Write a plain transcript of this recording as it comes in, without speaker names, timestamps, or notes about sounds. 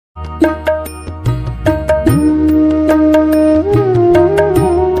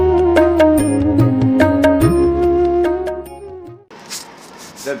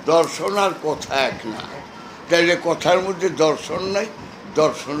দর্শন আর কথা এক না, তাইলে কথার মধ্যে দর্শন নাই,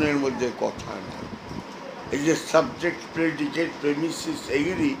 দর্শনের মধ্যে কথা নাই। এই যে সাবজেক্ট, প্রেডিকেট, প্রেমিসিস,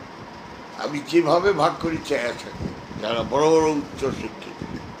 এইগুলি আমি যেভাবে ভাগ করি চেয়ে থাকি যারা বড় বড় উচ্চশিক্ষিত,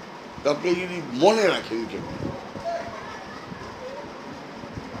 তো আপনি এগুলি মনে রাখেন কেমন।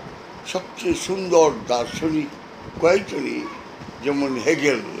 সবচেয়ে সুন্দর দার্শনিক কয়েকজনই, যেমন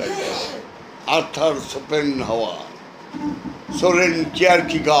হেগেল, আর্থার শোপেনহাওয়ার, সোরেন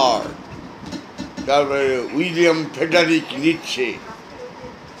কিয়ারকেগার্ড, তারপরে উইলিয়াম ফ্রেডারিক নিটশে,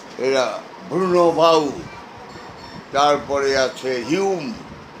 এরা ব্রুনো বাউ, তারপরে আছে হিউম,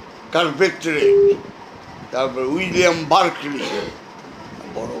 কার্বেট্রে, তারপরে উইলিয়াম বার্কলি,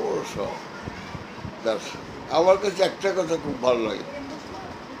 বড় বড় সব দার্শনিক। আমার কাছে একটা কথা খুব ভালো লাগে,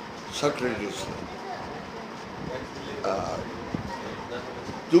 সক্রেটিস,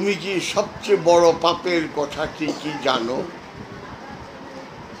 তুমি কি সবচেয়ে বড় পাপের কথাটি কি জানো?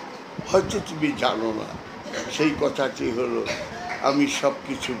 হয়তো তুমি জানো না। সেই কথাটি হলো, আমি সব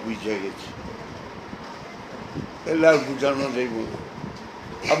কিছু বুঝে গেছি। এলে আর বুঝানো যাইব।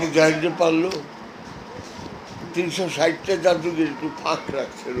 আবু জাহেল পারলো 360টা জাদুকে একটু ফাঁক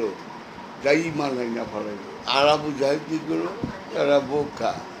রাখছিল, যাই মানাই না পারাইল। আর আবু জাহেল কি করলো? তারা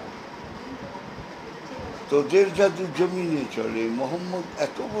বোকা, তোদের জাদু জমিনে চলে। মোহাম্মদ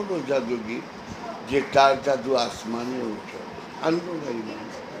এত বড় জাদুগির যে তার জাদু আসমানেও চলে। আনবো না ইমান,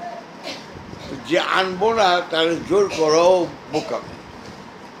 যে আনবো না তার জোর করাও বোকামি।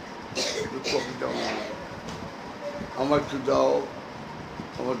 আমার একটু দাও,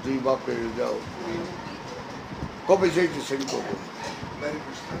 আমার দুই বাপের দাও। কবে যাইতেছেন? কবে?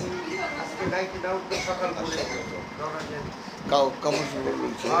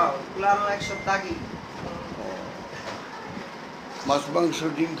 মাছ মাংস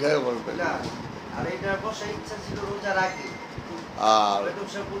ডিম খেয়ে বলবেন। আর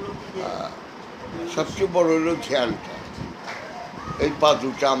সবচেয়ে বড় হলো খেয়ালটা, এই পা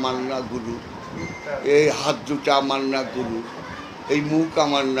দুটা আমার না গুরু, এই হাত দুটা আমার না গুরু, এই মুখ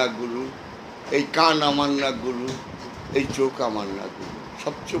আমার না গুরু, এই কান আমার না গুরু, এই চোখ আমার না গুরু।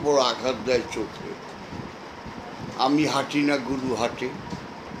 সবচেয়ে বড় আঘাত দেয় চোখে। আমি হাঁটি না, গুরু হাঁটে।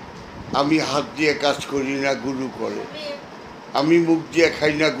 আমি হাত দিয়ে কাজ করি না, গুরু করে। আমি মুখ দিয়ে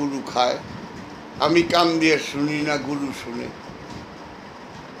খাই না, গুরু খায়। আমি কান দিয়ে শুনি না, গুরু শুনে।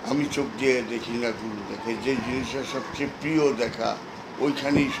 আমি চোখ দিয়ে দেখি না, গুরু দেখে। যে জিনিসটা সবচেয়ে প্রিয় দেখা,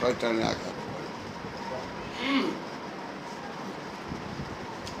 ওইখানেই শয়তানে আঘাত করে।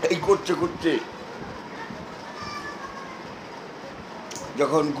 এই করতে করতে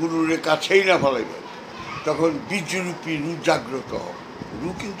যখন গুরুরে কাছেই না ফেলাইবেন, তখন বীজরূপী রু জাগ্রত হবে। রু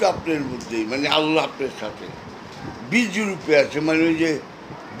কিন্তু আপনার মধ্যেই, মানে আল্লাহ আপনার সাথে বীজরূপে আছে। মানে ওই যে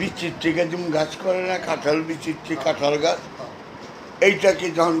বীজের থেকে যেমন গাছ করে না, কাঁঠাল বীজের থেকে কাঁঠাল গাছ, এইটাকে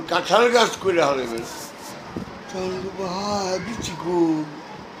যখন কাঁঠাল গাছ করে হারাবেন, তখন হ্যাঁ বিচি গুণ,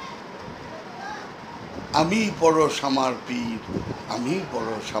 আমি পরশ আমার পীর, আমি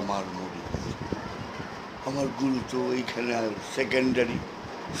পরশ আমার মুড়ি। আমার গুরু তো এইখানে সেকেন্ডারি।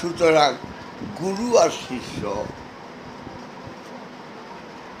 সুতরাং গুরু আর শিষ্য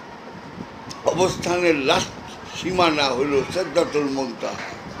অবস্থানের লাস্ট সীমানা হলো সিদ্ধাতুল মুনতাহা।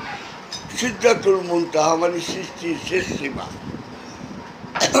 সিদ্ধাতুল মুনতাহা মানে সৃষ্টির শেষ সীমা।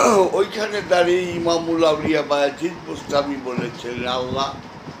 ওইখানে দাঁড়িয়ে ইমামুল আউলিয়া বায়াজিদ বুস্তামি বলেছিলেন, আল্লাহ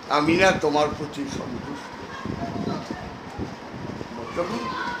আমি না তোমার প্রতি সন্তুষ্ট।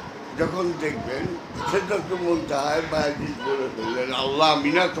 যখন দেখবেন সিদ্ধাতুল মুনতাহায় বায়াজিদ বলে ফেললেন, আল্লাহ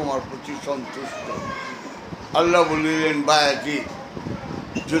আমি না তোমার প্রতি সন্তুষ্ট। আল্লাহ বলিলেন, বায়াজিদ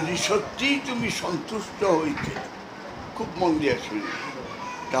যদি সত্যিই তুমি সন্তুষ্ট হইতে, খুব মন দিয়ে শুনি,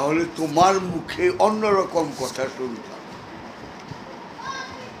 তাহলে তোমার মুখে অন্যরকম কথা শুনতাম।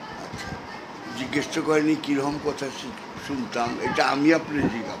 জিজ্ঞেস তো করেনি কিরকম কথা শুনতাম, এটা আমি আপনার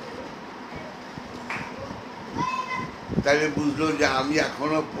জিজ্ঞাসা। তাহলে বুঝলো যে আমি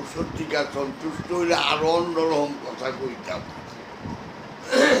এখনো সত্যিকার সন্তুষ্ট হইলে আরো অন্যরকম কথা কইতাম।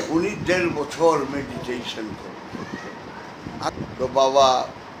 উনি 1.5 বছর মেডিটেশন করবেন। তো বাবা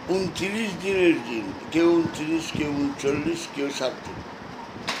 29 দিনের দিন, কেউ 29, কেউ 39, কেউ 37,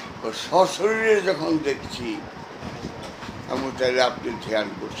 সশরীরে যখন দেখছি, আমি তাহলে আপনি ধ্যান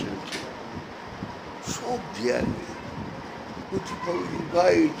করছেন, সব ধ্যান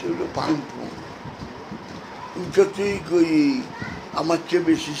ভাই চলো পাংপু। যতই কই আমার চেয়ে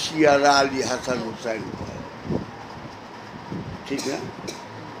বেশি শিয়ারা আলী হাসান হুসাইন পায়, ঠিক না?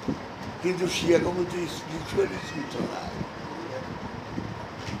 কিন্তু শিয়া কমিটি স্পিরিচুয়ালিজম তো না।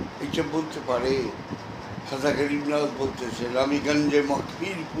 এইসব বলতে পারে? খাজা গরিবনাথ বলতেছেন, আমি গঞ্জে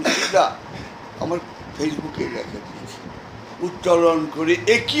মকফির পুশিদা, আমার ফেসবুকে লেখা দিয়েছি, উত্তোলন করে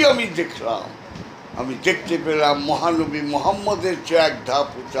একই আমি দেখলাম, আমি দেখতে পেলাম মহানবী মোহাম্মদের চেয়ে এক ধাপ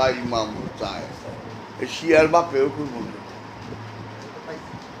উঁচা ইমাম হুসাইন। শিয়ার বাপেও করব না,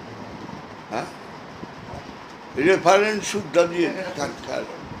 হ্যাঁ, রেফারেন্স শুদ্ধ দিয়ে কানকার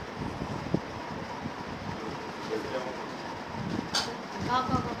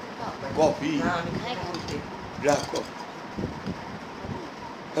কপি রাখো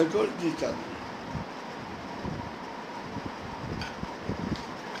দিতাম।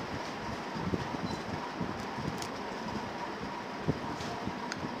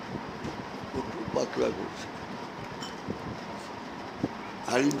 পাতলা করছে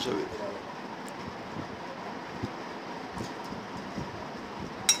হারিম সাহেব।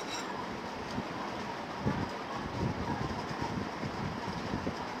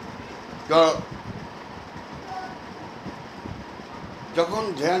 যখন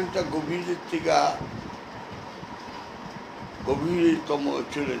ধ্যানটা গভীরের থেকে গভীরতম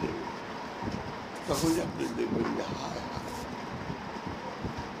চলে যাবে, তখন আপনি দেখবেন যে হায় হায়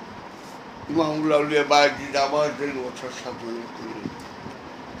ইমামুল আউলিয়া বায়জিদ আবার 1.5 বছর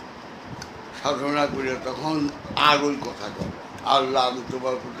সাধনা করে তখন আর ওই কথা কয়, আল্লাহ আমি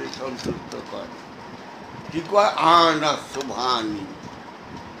তোমার প্রতি সন্তুষ্ট কয়, কি কয়, আনা সুবহানি,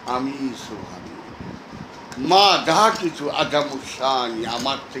 আমি সুবহানি, মা যা কিছু আজামুসানি,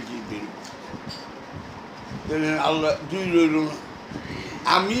 আমার থেকে বেরিয়ে। আল্লাহ দুই রইল না,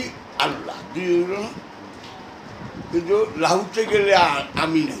 আমি আল্লাহ দুই রইল না, কিন্তু লাহুতে গেলে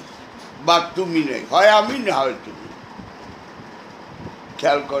আমি নাই বা তুমি নাই, হয় আমি না হয় তুমি।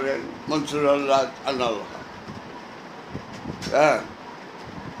 খেয়াল করেন মনসুর আল্লাহ আনাল্লাহ, হ্যাঁ,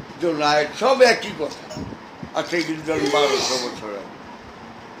 জোনায়েত সব একই কথা। আচ্ছা কিন্তু 1200 বছর আগে,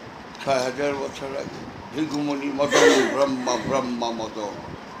 6000 বছর আগে, ভৃগুমণি মদন ব্রহ্মা ব্রহ্মা মদন,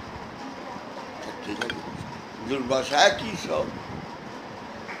 ঠিক আছে, দুর্বাসা একই সব।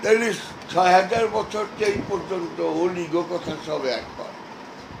 তাহলে 6000 বছর এই পর্যন্ত অলিগ কথা সব এক হয়।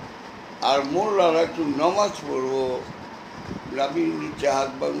 আর মোল্লারা একটু নামাজ পড়বো, নাবির নিচে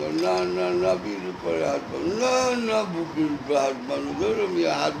হাত বাঁধো না, না নাবির উপরে হাত বাঁধো না, না বুকের উপরে হাত বাঁধো, ধরো আমি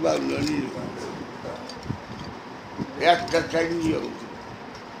হাত বাঁধলো একটা চাই নিয়ম,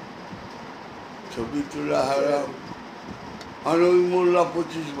 ছবি তোলা হারাম। আর ওই মোল্লা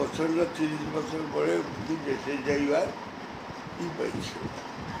 25 বছর না 30 বছর পরে বিদেশে যাইবার কি পাইছে,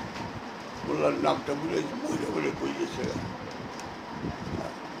 মোল্লার নামটা বলেছে, মহিলা বলে কই গেছে,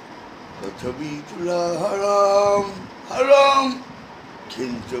 ছবি তোলা হারাম হারাম,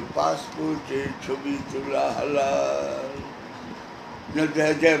 কিন্তু পাসপোর্টের ছবি তোলা হালাল না,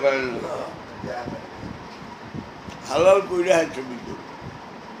 দেখা যায় পারে না, হালাল কইরা ছবি তুল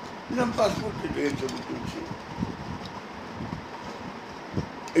না, পাসপোর্টে থেকে ছবি তুলছি,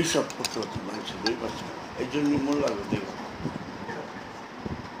 এইসব করতে হতো মানুষের পাচ্ছে। এই জন্য মোল্লা দেখো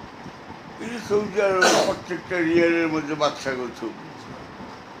সৌদি আরব প্রত্যেকটা রিয়ালের মধ্যে বাচ্চাগুলো ছবি,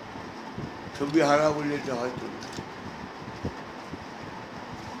 ছবি হারা বলে তো হয়তো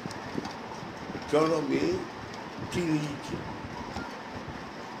চরমে চিনিয়েছে।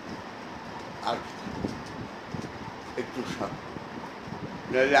 আর একটু সাপ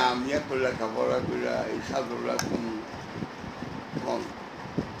নাহলে আমি এখন লেখাপড়া করে এই সাধুরা কম কম।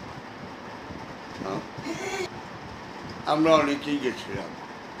 আমরা অনেকেই গেছিলাম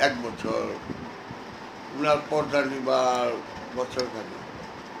 1 বছর, ওনার পর্দা নিবার বছর খানে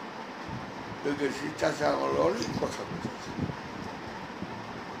তো গেছি। চাচা আমার অনেক কথা বলতেছে,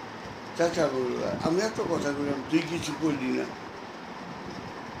 চাচা বলল আমি এত কথা বললাম তুই কিছু করলি না,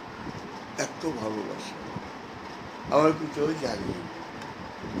 এত ভালোবাসি আমার কিছু জানি,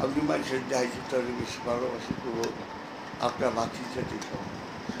 আপনি মানুষের যাইছে তাহলে বেশি ভালোবাসি করবো, আপনার বাকি যাতে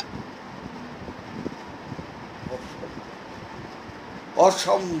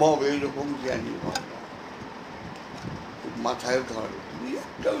অসম্ভব এইরকম জ্ঞানী হয় না, মাথায় ধরে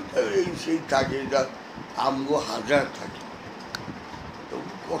একটাও এই সেই থাকে, যা আমগো হাজার থাকে, তো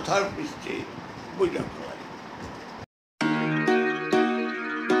কথার পৃষ্ঠে বইটা